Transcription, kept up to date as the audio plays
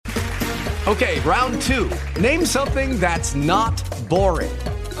Okay, round two. Name something that's not boring.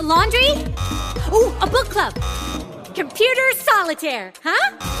 A laundry? Ooh, a book club. Computer solitaire,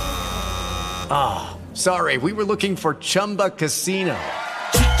 huh? Ah, sorry, we were looking for Chumba Casino.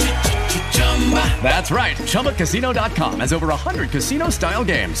 That's right, ChumbaCasino.com has over 100 casino-style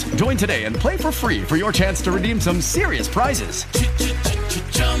games. Join today and play for free for your chance to redeem some serious prizes.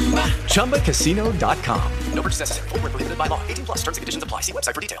 ChumbaCasino.com. No purchase necessary. Void where prohibited by law. 18+ terms and conditions apply. See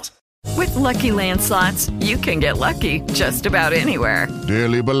website for details. With Lucky Land Slots, you can get lucky just about anywhere.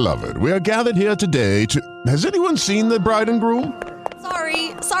 Dearly beloved, we are gathered here today to... Has anyone seen the bride and groom?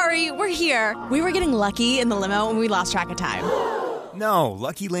 Sorry, we're here. We were getting lucky in the limo and we lost track of time. No,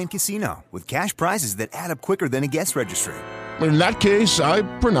 Lucky Land Casino, with cash prizes that add up quicker than a guest registry. In that case, I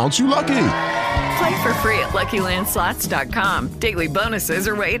pronounce you lucky. Play for free at LuckyLandSlots.com. Daily bonuses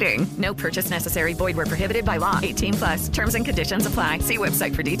are waiting. No purchase necessary. Void where prohibited by law. 18+. Terms and conditions apply. See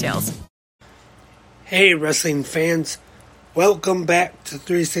website for details. Hey, wrestling fans. Welcome back to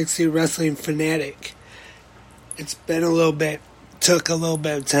 360 Wrestling Fanatic. It's been a little bit. Took a little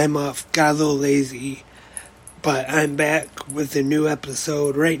bit of time off. Got a little lazy. But I'm back with a new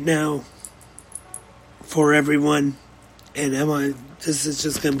episode right now for everyone. And this is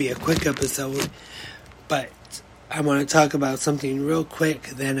just going to be a quick episode. But I want to talk about something real quick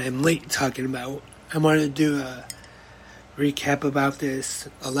that I'm late talking about. I want to do a recap about this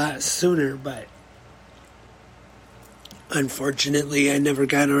a lot sooner, but unfortunately I never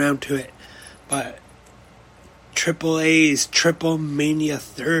got around to it. But AAA's Triple Mania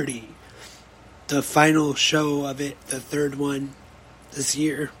 30, the final show of it, the third one this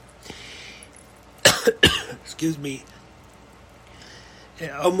year. Excuse me.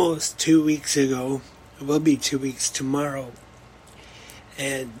 Almost 2 weeks ago. It will be 2 weeks tomorrow.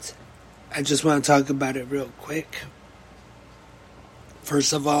 And I just want to talk about it real quick.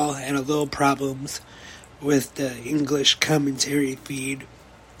 First of all, I had a little problems with the English commentary feed.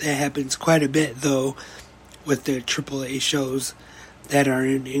 That happens quite a bit, though, with the AAA shows that are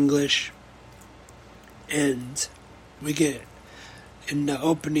in English. And we get, in the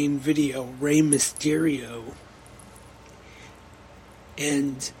opening video, Rey Mysterio.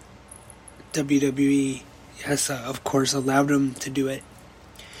 And WWE, yes, of course, allowed him to do it.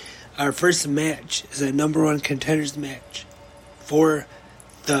 Our first match is a number one contenders match for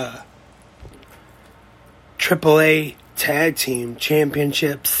the AAA Tag Team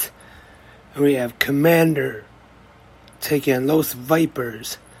Championships. And we have Commander taking on Los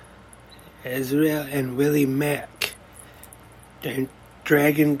Vipers, Israel and Willie Mack, and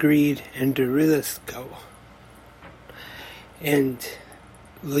Dragon Greed and Dorisco. And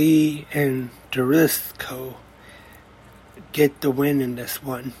Lee and Dorisco get the win in this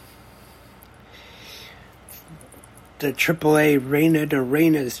one. The AAA Reina de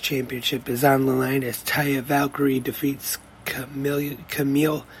Reinas Championship is on the line as Taya Valkyrie defeats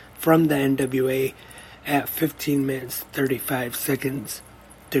Camille from the NWA at 15 minutes 35 seconds.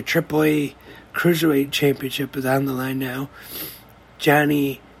 The AAA Cruiserweight Championship is on the line now.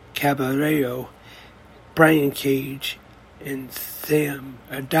 Johnny Caballero, Brian Cage, and Sam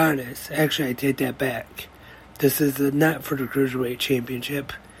Adonis. Actually, I take that back. This is not for the Cruiserweight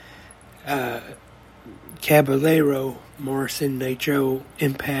Championship. Caballero, Morrison, Nitro,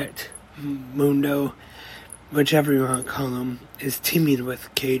 Impact, Mundo, whichever you want to call him, is teaming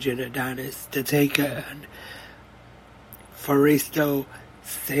with Cage and Adonis to take on Fausto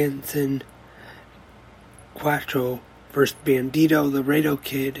Sanson Quattro versus Bandito, Laredo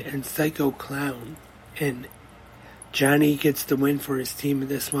Kid, and Psycho Clown. And Johnny gets the win for his team in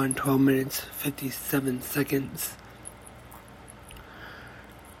this one, 12 minutes, 57 seconds.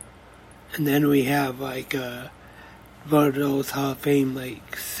 And then we have one of those Hall of Fame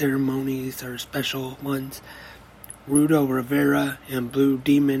ceremonies or special ones. Rudo Rivera and Blue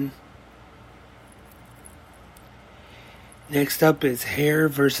Demon. Next up is Hair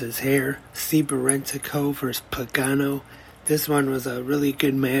versus Hair. Ciberentico versus Pagano. This one was a really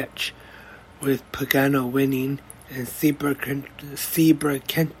good match with Pagano winning. And Zebra Endetico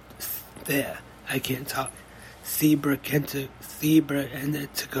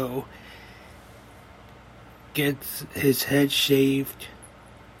gets his head shaved,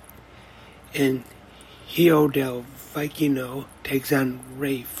 and Hijo del Vikingo takes on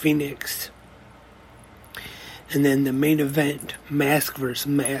Rey Fenix. And then the main event, Mask vs.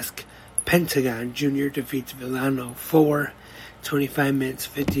 Mask, Pentagon Jr. defeats Villano 4, 25 minutes,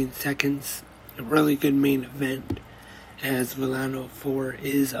 15 seconds. A really good main event, as Villano 4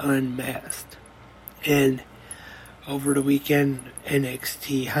 is unmasked. And over the weekend,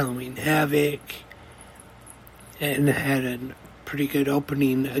 NXT Halloween Havoc, and had a pretty good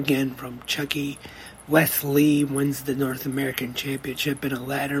opening again from Chucky. Wes Lee wins the North American Championship in a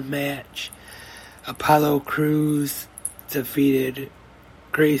ladder match. Apollo Crews defeated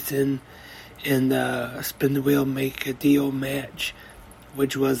Grayson in the Spin the Wheel Make a Deal match,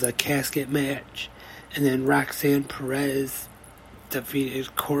 which was a casket match. And then Roxanne Perez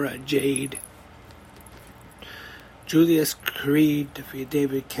defeated Cora Jade. Julius Creed defeated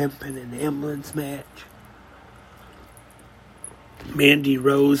David Kemp in an ambulance match. Mandy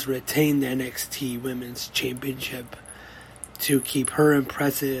Rose retained the NXT Women's Championship to keep her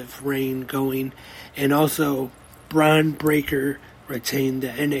impressive reign going. And also, Bron Breakker retained the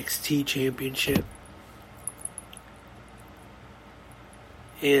NXT Championship.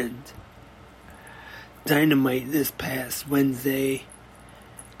 And Dynamite this past Wednesday,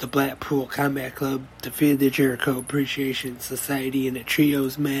 the Blackpool Combat Club defeated the Jericho Appreciation Society in a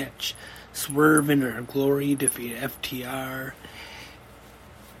trios match. Swerve and Our Glory defeated FTR.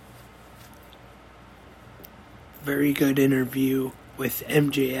 Very good interview with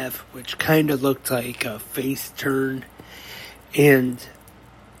MJF, which kind of looked like a face turn. And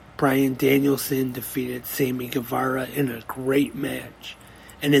Bryan Danielson defeated Sammy Guevara in a great match.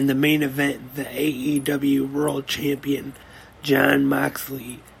 And in the main event, the AEW World Champion Jon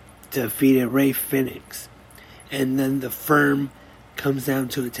Moxley defeated Rey Fenix. And then the Firm comes down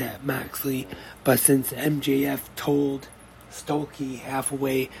to attack Moxley. But since MJF told Stokely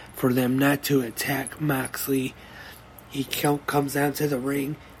halfway for them not to attack Moxley, he comes down to the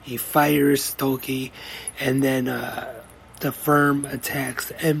ring, he fires Stokely, and then the Firm attacks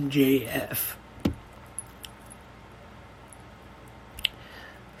MJF.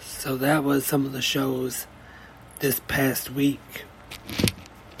 So that was some of the shows this past week.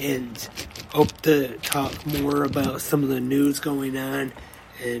 And hope to talk more about some of the news going on.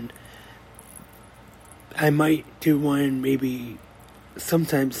 And I might do one maybe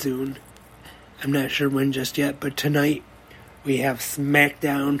sometime soon. I'm not sure when just yet. But tonight we have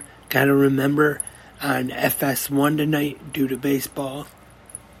SmackDown. Gotta remember on FS1 tonight due to baseball.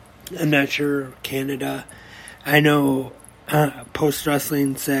 I'm not sure Canada. I know Post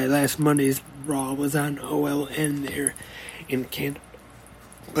Wrestling said last Monday's Raw was on OLN there in Canada.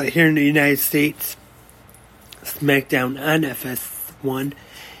 But here in the United States, SmackDown on FS1.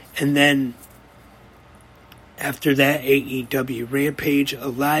 And then after that, AEW Rampage, a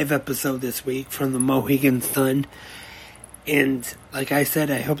live episode this week from the Mohegan Sun. And like I said,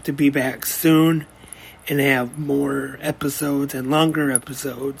 I hope to be back soon and have more episodes and longer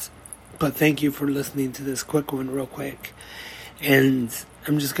episodes. But thank you for listening to this quick one real quick. And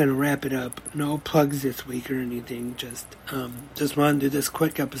I'm just going to wrap it up. No plugs this week or anything. Just want to do this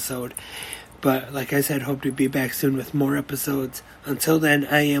quick episode. But like I said, hope to be back soon with more episodes. Until then,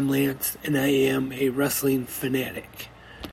 I am Lance, and I am a wrestling fanatic.